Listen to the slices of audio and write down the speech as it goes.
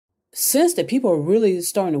sense that people are really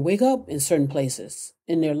starting to wake up in certain places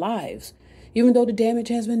in their lives, even though the damage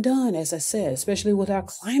has been done, as I said, especially with our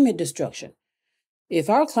climate destruction. If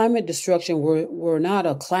our climate destruction were not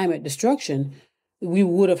a climate destruction, we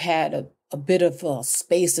would have had a bit of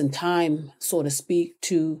space and time, so to speak,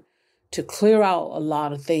 to clear out a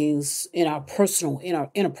lot of things in our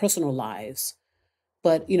interpersonal lives.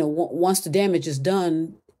 But once the damage is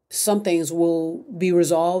done, some things will be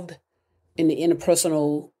resolved in the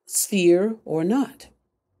interpersonal sphere or not.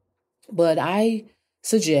 But I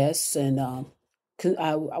suggest, and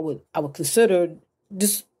I would consider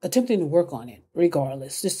just attempting to work on it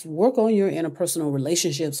regardless. Just work on your interpersonal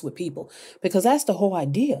relationships with people, because that's the whole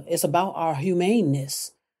idea. It's about our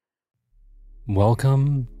humaneness.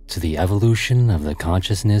 Welcome to the Evolution of the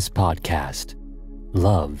Consciousness podcast.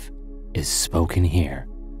 Love is spoken here.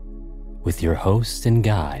 With your host and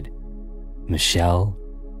guide, Michelle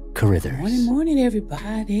Carithers. Morning,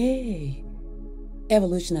 everybody.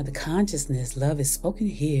 Evolution of the Consciousness. Love is spoken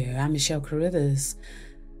here. I'm Michelle Carithers.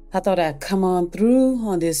 I thought I'd come on through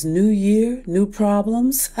on this new year, new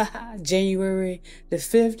problems, January the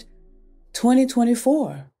 5th,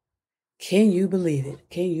 2024. Can you believe it?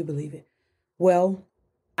 Can you believe it? Well,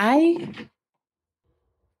 I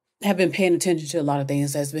have been paying attention to a lot of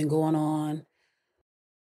things that's been going on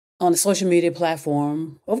the social media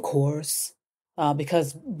platform, of course,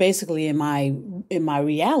 because basically in my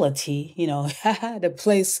reality, the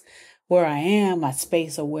place where I am, my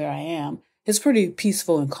space of where I am, it's pretty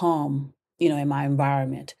peaceful and calm, in my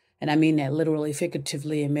environment. And I mean that literally,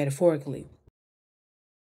 figuratively, and metaphorically.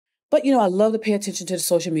 But, I love to pay attention to the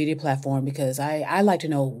social media platform because I like to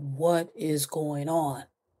know what is going on.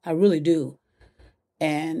 I really do.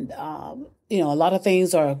 And, a lot of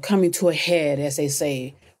things are coming to a head, as they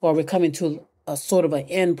say, or we're coming to a sort of an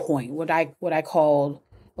end point, what I call,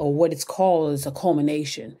 or what it's called is a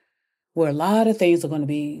culmination, where a lot of things are going to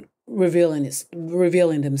be revealing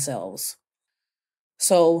themselves.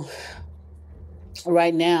 So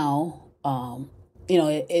right now,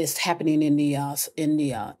 it's happening in the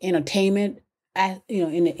entertainment,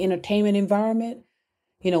 in the entertainment environment,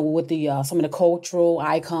 with the some of the cultural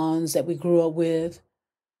icons that we grew up with,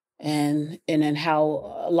 and then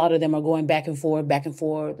how a lot of them are going back and forth,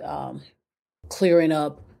 clearing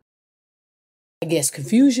up, I guess,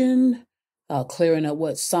 confusion, clearing up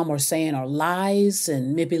what some are saying are lies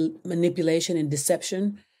and manipulation and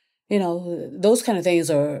deception. Those kind of things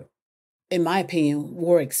are, in my opinion,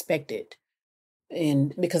 were expected.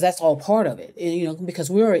 And because that's all part of it, and, because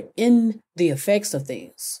we're in the effects of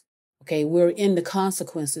things. Okay. We're in the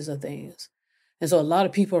consequences of things. And so a lot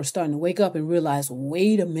of people are starting to wake up and realize,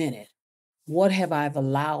 wait a minute, what have I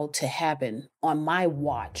allowed to happen on my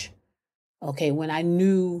watch? Okay. When I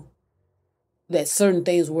knew that certain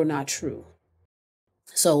things were not true.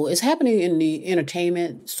 So it's happening in the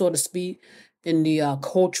entertainment, so to speak, in the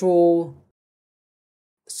cultural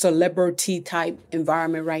celebrity type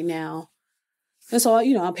environment right now. And so,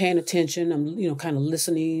 I'm paying attention. I'm, kind of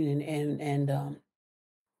listening and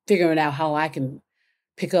figuring out how I can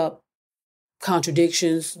pick up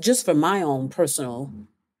contradictions just for my own personal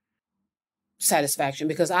satisfaction,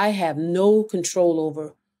 because I have no control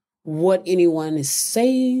over what anyone is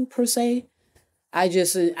saying per se. I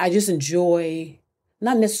just enjoy,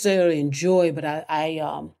 not necessarily enjoy, but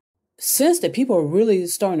I sense that people are really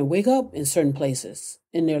starting to wake up in certain places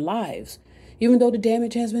in their lives, even though the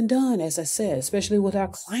damage has been done, as I said, especially with our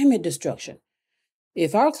climate destruction.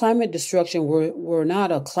 If our climate destruction were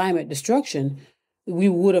not a climate destruction, we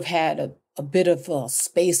would have had a bit of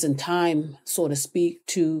space and time, so to speak,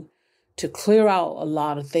 to clear out a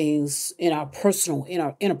lot of things in our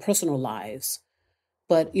interpersonal lives.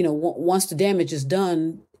 But, once the damage is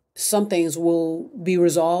done, some things will be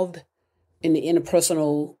resolved in the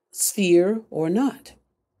interpersonal sphere or not.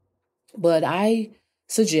 But I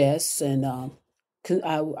suggest, and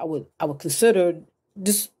I would consider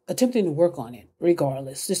just attempting to work on it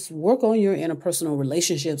regardless. Just work on your interpersonal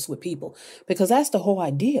relationships with people, because that's the whole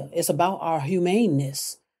idea. It's about our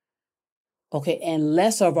humaneness. Okay. And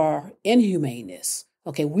less of our inhumaneness.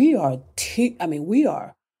 Okay. We are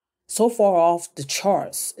so far off the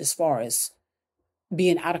charts as far as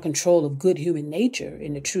being out of control of good human nature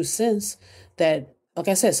in the true sense that, like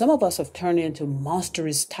I said, some of us have turned into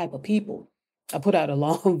monstrous type of people. I put out a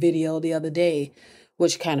long video the other day,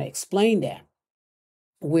 which kind of explained that,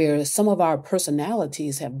 where some of our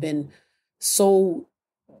personalities have been so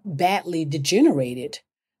badly degenerated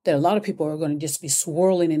that a lot of people are going to just be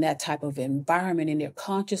swirling in that type of environment in their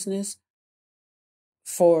consciousness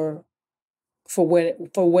for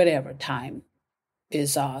whatever time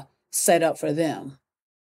is set up for them,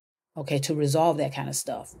 okay, to resolve that kind of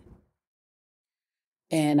stuff.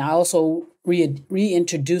 And I also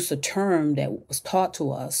reintroduced a term that was taught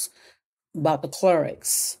to us about the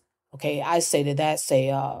clerics. Okay, I say that that's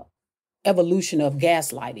a evolution of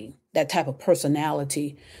gaslighting, that type of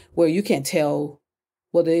personality where you can't tell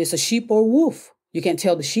whether it's a sheep or a wolf. You can't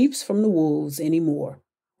tell the sheeps from the wolves anymore,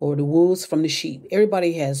 or the wolves from the sheep.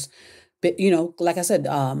 Everybody has, like I said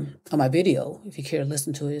on my video, if you care to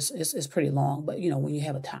listen to it, it's pretty long. But when you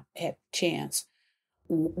have a chance,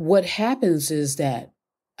 what happens is that,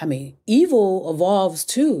 evil evolves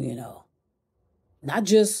too. Not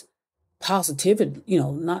just positivity.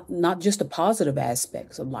 Not just the positive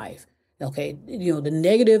aspects of life. Okay, the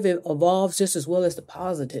negative evolves just as well as the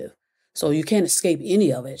positive. So you can't escape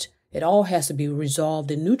any of it. It all has to be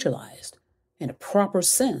resolved and neutralized in a proper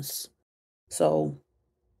sense. So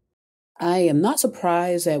I am not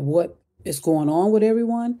surprised at what is going on with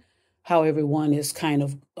everyone, how everyone is kind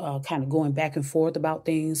of going back and forth about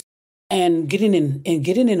things and getting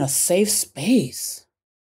in a safe space.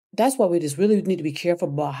 That's why we just really need to be careful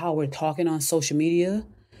about how we're talking on social media,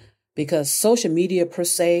 because social media per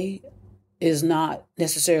se is not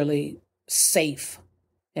necessarily safe.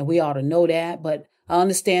 And we ought to know that. But I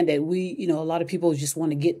understand that a lot of people just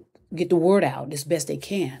want to get the word out as best they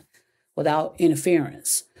can without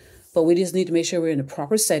interference. But we just need to make sure we're in the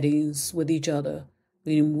proper settings with each other.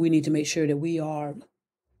 We need to make sure that we are,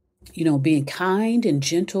 being kind and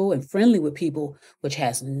gentle and friendly with people, which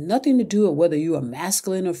has nothing to do with whether you are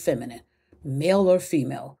masculine or feminine, male or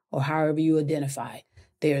female, or however you identify.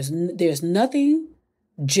 There's nothing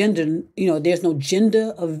gender, there's no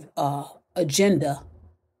gender of agenda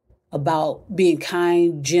about being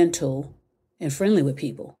kind, gentle, and friendly with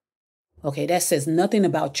people. Okay, that says nothing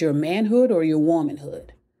about your manhood or your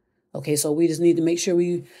womanhood. Okay, so we just need to make sure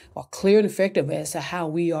we are clear and effective as to how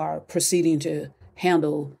we are proceeding to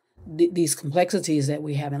handle these complexities that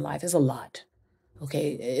we have in life. It's a lot.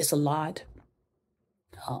 Okay, it's a lot.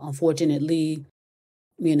 Unfortunately,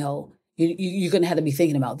 you're going to have to be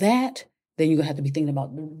thinking about that. Then you're going to have to be thinking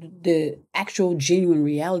about the actual genuine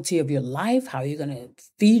reality of your life, how you're going to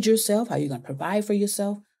feed yourself, how you're going to provide for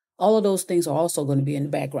yourself. All of those things are also going to be in the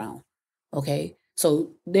background. Okay,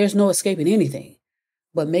 so there's no escaping anything.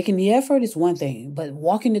 But making the effort is one thing, but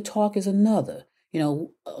walking the talk is another.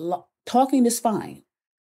 Talking is fine.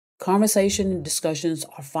 Conversation and discussions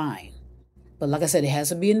are fine. But like I said, it has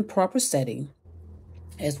to be in the proper setting,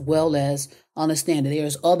 as well as understand that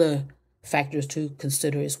there's other factors to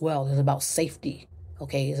consider as well. It's about safety.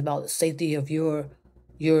 Okay, it's about the safety of your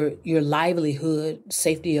livelihood,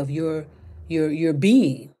 safety of your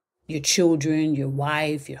being, your children, your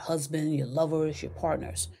wife, your husband, your lovers, your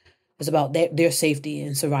partners. It's about their safety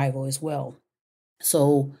and survival as well.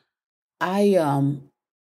 So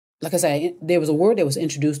like I said, there was a word that was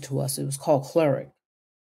introduced to us. It was called cleric.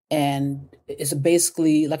 And it's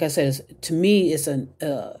basically, like I said, to me, it's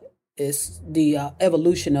the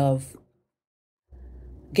evolution of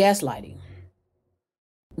gaslighting.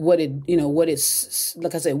 What it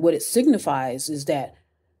signifies is that,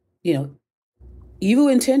 evil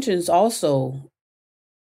intentions also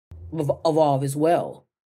evolve as well.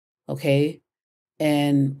 Okay.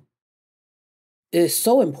 And it's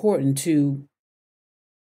so important to,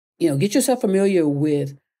 get yourself familiar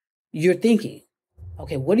with your thinking.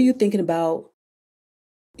 Okay. What are you thinking about?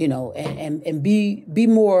 And be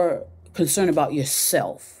more concerned about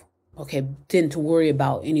yourself. Okay. Than to worry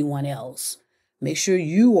about anyone else. Make sure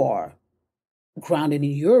you are grounded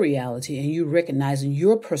in your reality and you recognizing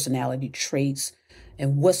your personality traits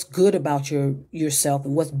and what's good about yourself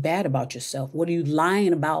and what's bad about yourself. What are you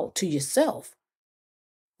lying about to yourself?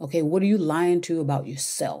 Okay, what are you lying to about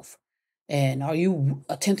yourself? And are you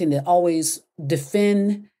attempting to always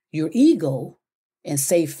defend your ego and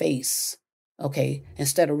save face? Okay,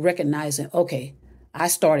 instead of recognizing, okay, I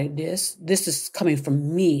started this. This is coming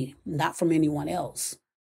from me, not from anyone else.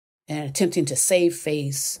 And attempting to save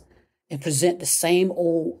face and present the same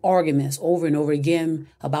old arguments over and over again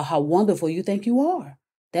about how wonderful you think you are.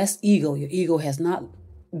 That's ego. Your ego has not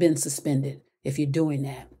been suspended if you're doing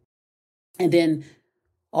that. And then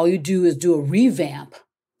all you do is do a revamp,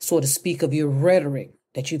 so to speak, of your rhetoric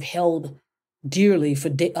that you've held dearly for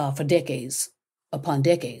decades upon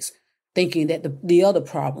decades, thinking that the other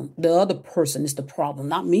person is the problem,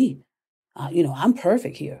 not me. I'm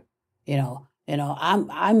perfect here. I'm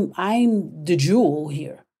the jewel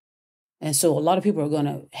here. And so a lot of people are going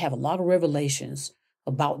to have a lot of revelations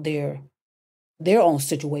about their own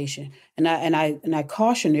situation. And I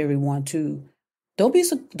caution everyone to don't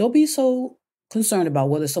be so concerned about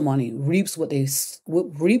whether someone reaps what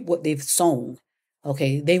they've sown.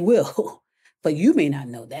 Okay, they will, but you may not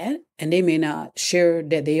know that, and they may not share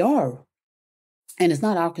that they are And it's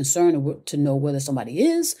not our concern to know whether somebody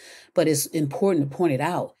is, but it's important to point it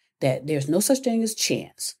out that there's no such thing as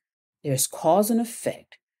chance. There's cause and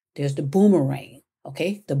effect. There's the boomerang,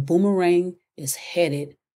 okay? The boomerang is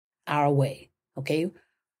headed our way, okay?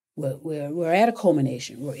 We're at a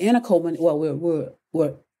culmination. We're in a culmination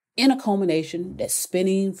that's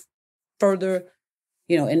spinning further,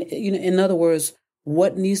 and in other words,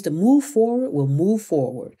 what needs to move forward will move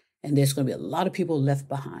forward, and there's going to be a lot of people left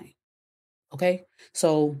behind. Okay,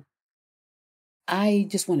 so I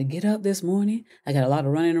just want to get up this morning. I got a lot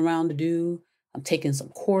of running around to do. I'm taking some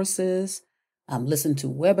courses. I'm listening to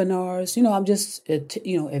webinars. I'm just,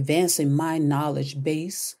 advancing my knowledge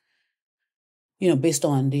base, based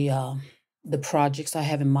on the projects I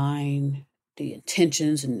have in mind, the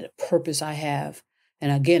intentions and the purpose I have.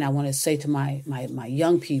 And again, I want to say to my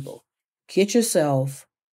young people, get yourself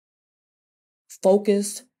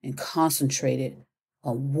focused and concentrated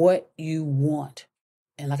on what you want.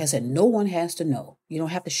 And like I said, no one has to know. You don't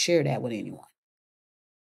have to share that with anyone.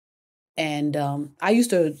 And I used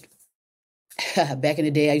to, back in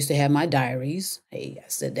the day, I used to have my diaries. Hey, I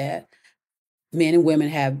said that. Men and women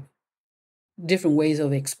have different ways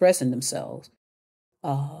of expressing themselves.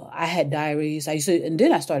 I had diaries. And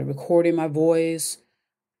then I started recording my voice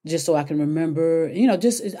just so I can remember.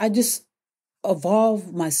 I just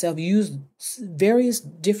evolved myself, used various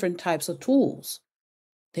different types of tools.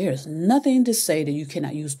 There's nothing to say that you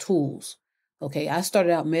cannot use tools. Okay, I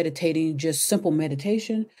started out meditating, just simple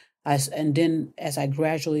meditation. And then as I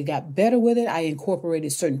gradually got better with it, I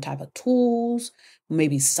incorporated certain type of tools,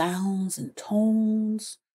 maybe sounds and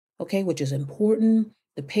tones, okay, which is important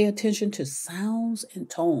to pay attention to sounds and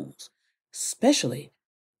tones, especially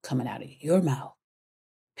coming out of your mouth.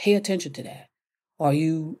 Pay attention to that. Are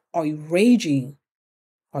you raging?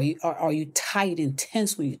 Are you tight and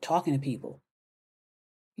tense when you're talking to people?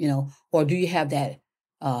 Or do you have that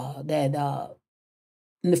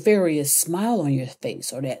nefarious smile on your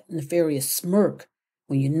face, or that nefarious smirk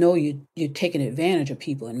when you're taking advantage of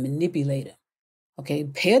people and manipulate them? Okay,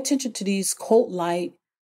 pay attention to these cult-like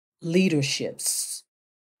leaderships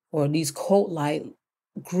or these cult-like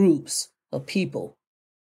groups of people.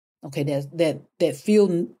 Okay, that feel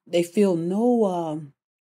no.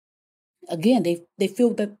 Again, they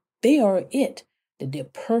feel that they are it, that they're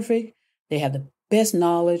perfect, they have the best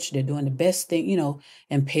knowledge, they're doing the best thing,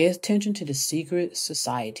 and pay attention to the secret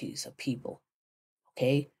societies of people.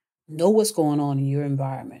 Okay? Know what's going on in your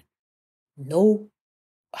environment. Know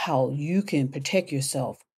how you can protect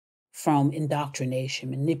yourself from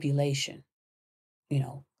indoctrination, manipulation.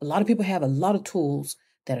 A lot of people have a lot of tools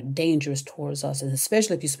that are dangerous towards us, and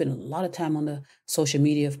especially if you spend a lot of time on the social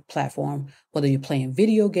media platform, whether you're playing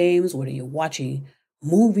video games, whether you're watching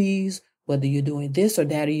movies, whether you're doing this or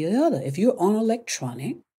that or the other. If you're on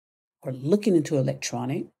electronic or looking into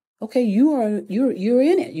electronic, okay, you're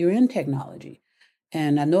in it. You're in technology.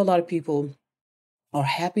 And I know a lot of people are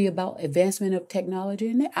happy about advancement of technology,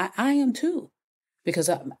 and I am too, because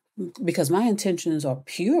my intentions are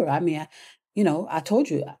pure. I mean, I told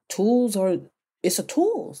you, it's a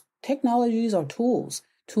tools. Technologies are tools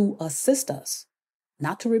to assist us,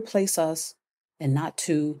 not to replace us, and not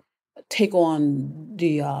to take on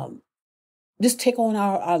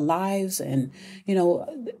our lives. And,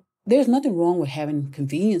 there's nothing wrong with having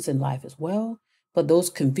convenience in life as well, but those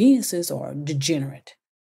conveniences are degenerate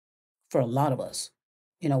for a lot of us.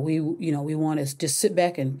 We want to just sit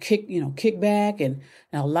back and kick back and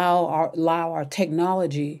allow our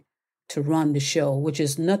technology to run the show, which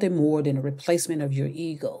is nothing more than a replacement of your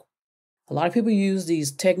ego. A lot of people use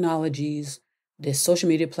these technologies, this social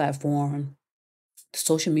media platform,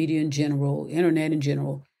 social media in general, internet in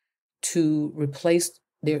general, to replace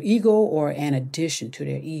their ego or an addition to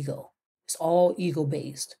their ego. It's all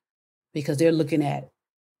ego-based because they're looking at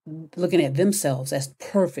themselves as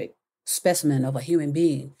perfect specimen of a human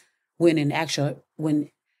being, when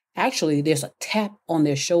actually there's a tap on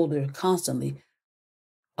their shoulder constantly,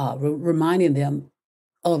 reminding them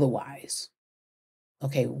otherwise.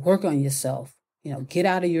 Okay, work on yourself. Get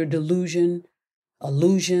out of your illusions,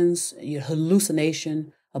 your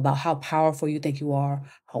hallucination about how powerful you think you are,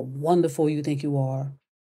 how wonderful you think you are.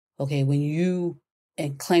 Okay,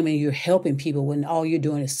 and claiming you're helping people when all you're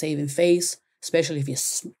doing is saving face, especially if you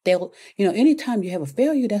fail. Anytime you have a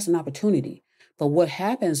failure, that's an opportunity. But what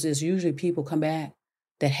happens is usually people come back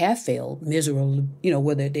that have failed miserably,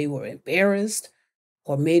 whether they were embarrassed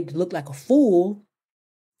or made to look like a fool,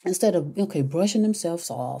 instead of, brushing themselves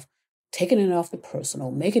off, taking it off the personal,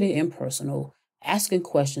 making it impersonal, asking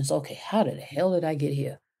questions. Okay, how the hell did I get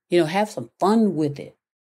here? Have some fun with it.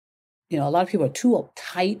 A lot of people are too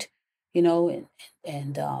uptight, and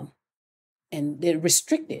they're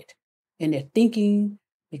restricted in their thinking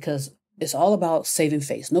because it's all about saving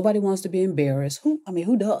face. Nobody wants to be embarrassed.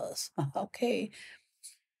 Who does? Okay.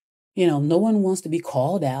 No one wants to be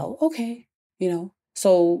called out. Okay.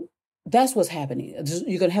 So that's what's happening.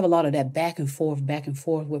 You're going to have a lot of that back and forth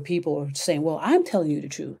where people are saying, well, I'm telling you the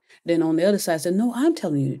truth. Then on the other side, say, no, I'm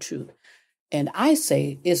telling you the truth. And I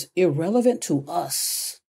say it's irrelevant to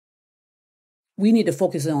us. We need to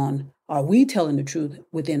focus on, are we telling the truth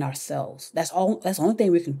within ourselves? That's the only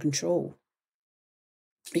thing we can control.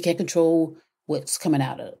 We can't control what's coming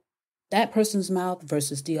out of that person's mouth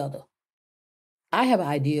versus the other. I have an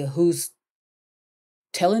idea who's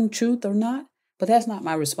telling truth or not, but that's not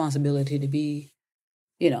my responsibility to be,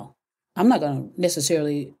 I'm not going to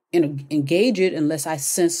necessarily engage it unless I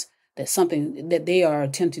sense that something that they are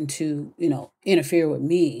attempting to, interfere with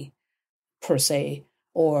me per se,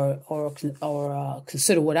 or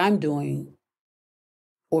consider what I'm doing,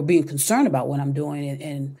 or being concerned about what I'm doing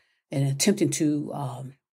and attempting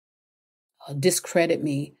to discredit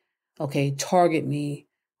me, okay, target me,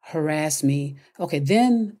 harass me.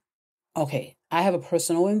 Okay, I have a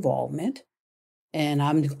personal involvement, and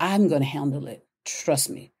I'm going to handle it. Trust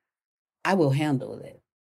me, I will handle it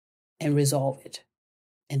and resolve it,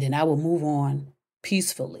 and then I will move on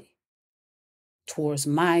peacefully towards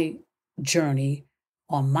my journey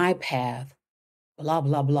on my path. Blah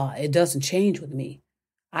blah blah. It doesn't change with me.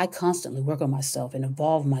 I constantly work on myself and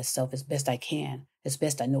evolve myself as best I can, as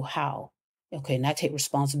best I know how. Okay, and I take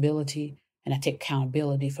responsibility and I take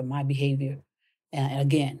accountability for my behavior. And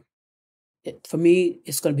again, for me,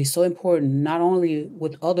 it's going to be so important, not only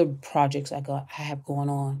with other projects I have going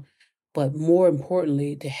on, but more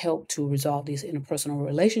importantly, to help to resolve these interpersonal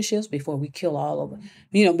relationships before we kill all of it,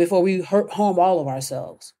 before we harm all of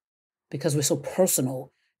ourselves, because we're so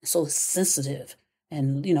personal and so sensitive,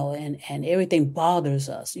 and everything bothers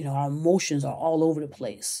us. Our emotions are all over the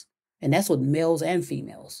place, and that's with males and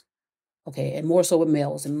females. Okay, and more so with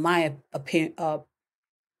males, in my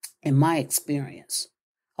experience,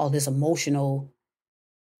 all this emotional,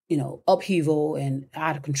 upheaval and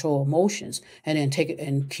out of control emotions, and then take it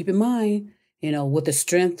and keep in mind, with the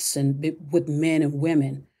strengths and with men and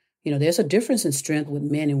women, there's a difference in strength with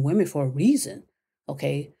men and women for a reason.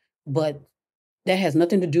 Okay, but that has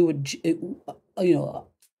nothing to do with,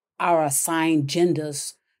 our assigned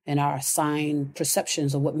genders and our assigned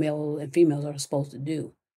perceptions of what male and females are supposed to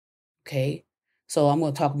do. Okay, so I'm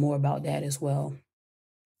going to talk more about that as well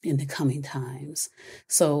in the coming times.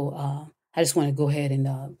 So I just want to go ahead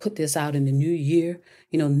and put this out in the new year.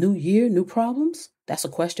 New year, new problems? That's a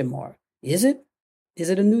question mark. Is it? Is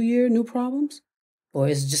it a new year, new problems? Or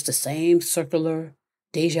is it just the same circular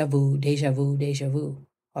deja vu, deja vu, deja vu?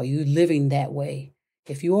 Are you living that way?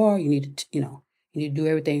 If you are, you need to, you need to do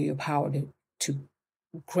everything in your power to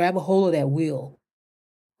grab a hold of that wheel.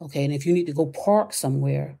 Okay, and if you need to go park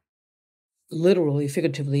somewhere, literally,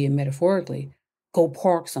 figuratively, and metaphorically, go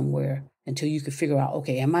park somewhere until you can figure out,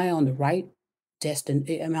 okay, am I on the right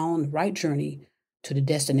journey to the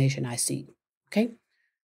destination I seek? Okay?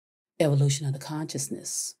 Evolution of the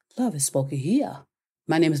consciousness. Love is spoken here.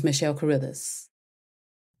 My name is msmichellecarithers.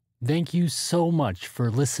 Thank you so much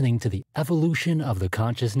for listening to the Evolution of the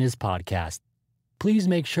Consciousness podcast. Please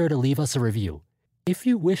make sure to leave us a review. If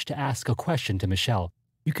you wish to ask a question to Michelle,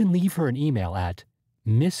 you can leave her an email at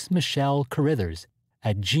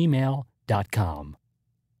msmichellecarithers@gmail.com.